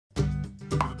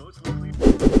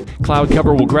Cloud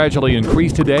cover will gradually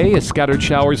increase today as scattered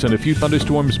showers and a few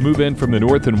thunderstorms move in from the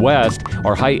north and west.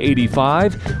 Our high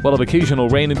 85. We'll have occasional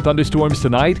rain and thunderstorms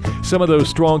tonight. Some of those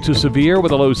strong to severe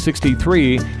with a low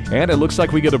 63. And it looks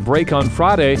like we get a break on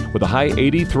Friday with a high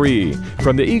 83.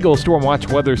 From the Eagle Storm Watch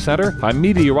Weather Center, I'm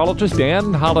meteorologist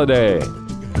Dan Holliday.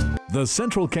 The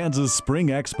Central Kansas Spring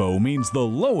Expo means the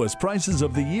lowest prices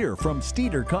of the year from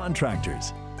Steeder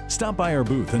Contractors. Stop by our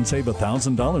booth and save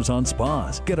 $1,000 on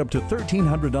spas. Get up to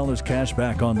 $1,300 cash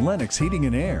back on Lennox Heating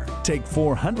and Air. Take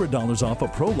 $400 off a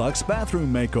Prolux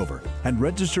bathroom makeover and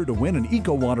register to win an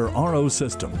EcoWater RO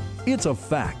system. It's a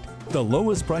fact. The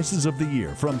lowest prices of the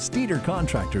year from Steeder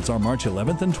Contractors are March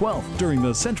 11th and 12th during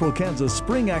the Central Kansas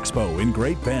Spring Expo in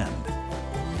Great Bend.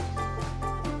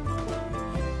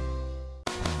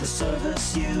 The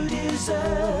service you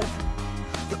deserve,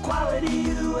 the quality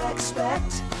you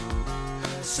expect.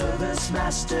 Service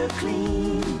Master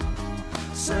Clean,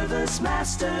 Service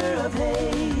Master of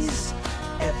Hayes.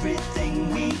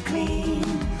 Everything we clean,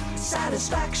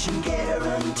 satisfaction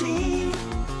guarantee.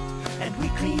 And we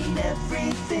clean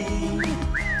everything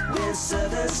with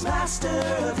Service Master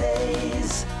of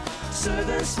Hayes.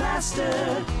 Service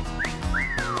Master,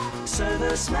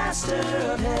 Service Master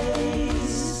of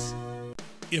Hayes.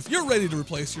 If you're ready to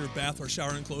replace your bath or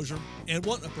shower enclosure and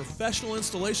want a professional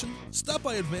installation, stop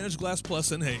by Advantage Glass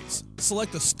Plus in Hayes.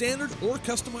 Select a standard or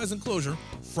customized enclosure,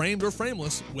 framed or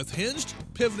frameless, with hinged,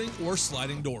 pivoting, or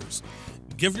sliding doors.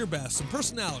 Give your bath some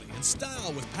personality and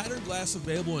style with patterned glass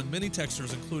available in many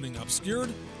textures including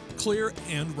obscured, clear,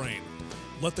 and rain.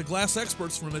 Let the glass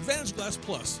experts from Advantage Glass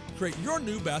Plus create your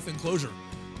new bath enclosure.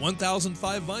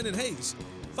 1005 Vine in Hayes.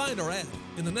 Find our ad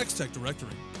in the Next Tech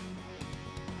directory.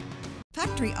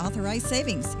 Factory Authorized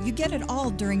Savings. You get it all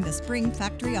during the Spring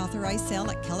Factory Authorized Sale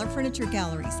at Keller Furniture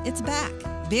Galleries. It's back,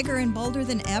 bigger and bolder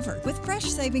than ever, with fresh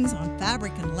savings on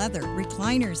fabric and leather,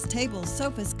 recliners, tables,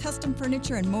 sofas, custom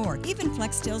furniture, and more. Even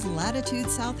Flexsteel's Latitude,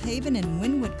 South Haven, and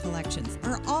Wynwood collections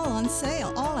are all on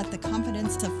sale, all at the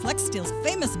confidence of Flexsteel's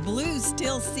famous blue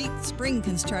steel seat spring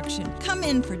construction. Come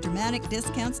in for dramatic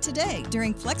discounts today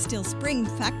during Flexsteel's Spring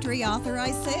Factory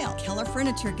Authorized Sale. Keller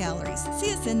Furniture Galleries.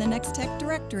 See us in the Next Tech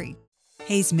directory.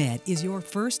 Hayes Med is your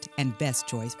first and best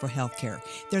choice for healthcare.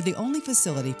 They're the only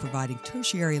facility providing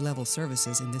tertiary level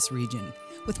services in this region.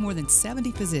 With more than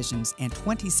 70 physicians and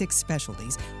 26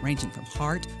 specialties ranging from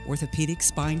heart, orthopedic,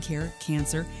 spine care,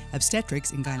 cancer,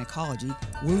 obstetrics and gynecology,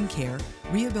 wound care,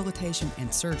 rehabilitation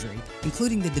and surgery,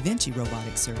 including the Da Vinci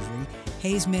robotic surgery,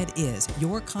 Hayes Med is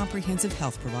your comprehensive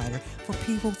health provider for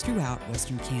people throughout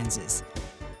Western Kansas.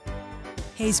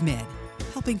 Hayes Med,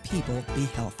 helping people be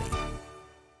healthy.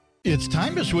 It's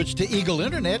time to switch to Eagle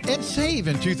Internet and save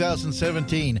in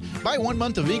 2017. Buy 1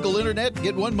 month of Eagle Internet,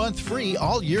 get 1 month free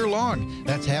all year long.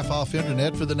 That's half off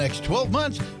internet for the next 12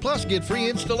 months, plus get free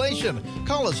installation.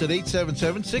 Call us at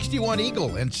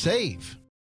 877-61-EAGLE and save.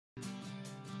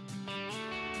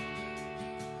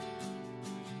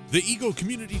 The Eagle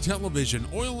Community Television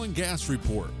Oil and Gas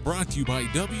Report, brought to you by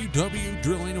WW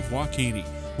Drilling of Waukene,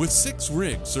 with 6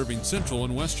 rigs serving central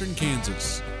and western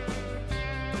Kansas.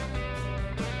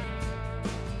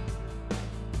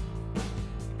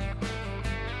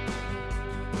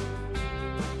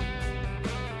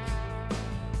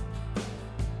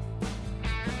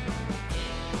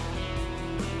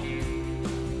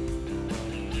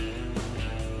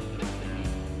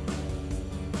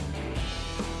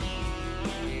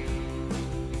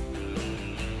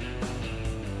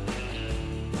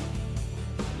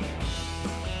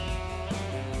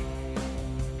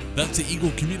 That's the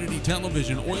Eagle Community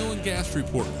Television Oil and Gas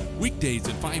Report, weekdays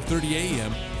at 5:30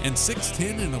 a.m. and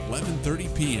 6:10 and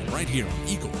 11:30 p.m. right here on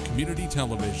Eagle Community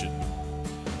Television.